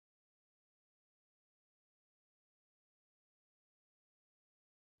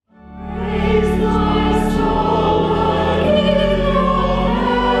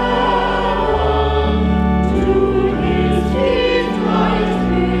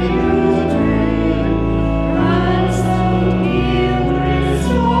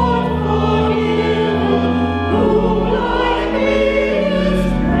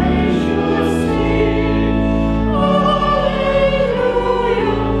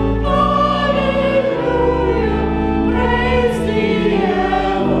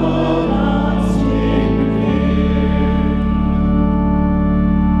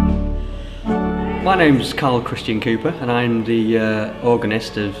My name's Carl Christian Cooper and I'm the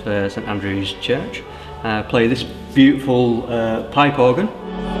organist of St Andrew's Church. I play this beautiful pipe organ.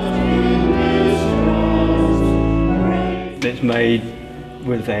 It's made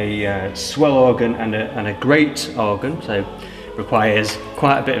with a swell organ and a great organ, so requires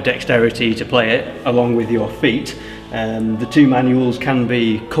quite a bit of dexterity to play it along with your feet. The two manuals can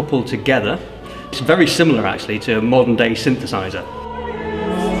be coupled together. It's very similar actually to a modern day synthesizer.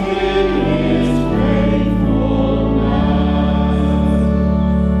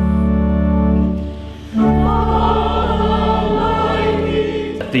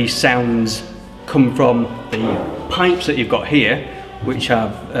 These sounds come from the pipes that you've got here, which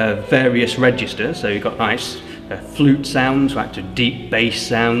have various registers. So you've got nice flute sounds, right, to deep bass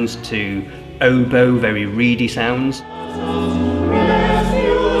sounds, to oboe, very reedy sounds.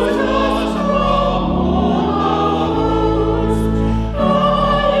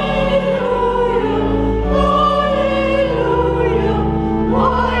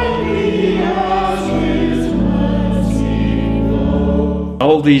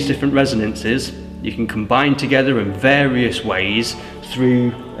 All these different resonances you can combine together in various ways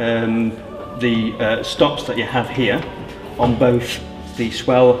through the stops that you have here on both the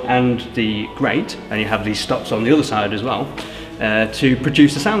swell and the great, and you have these stops on the other side as well to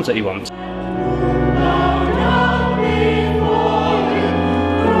produce the sounds that you want.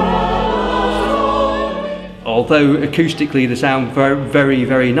 Although acoustically they sound very,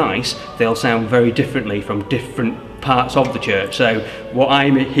 very nice, they'll sound very differently from different parts of the church. So what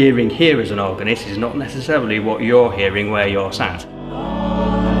I'm hearing here as an organist is not necessarily what you're hearing where you're sat.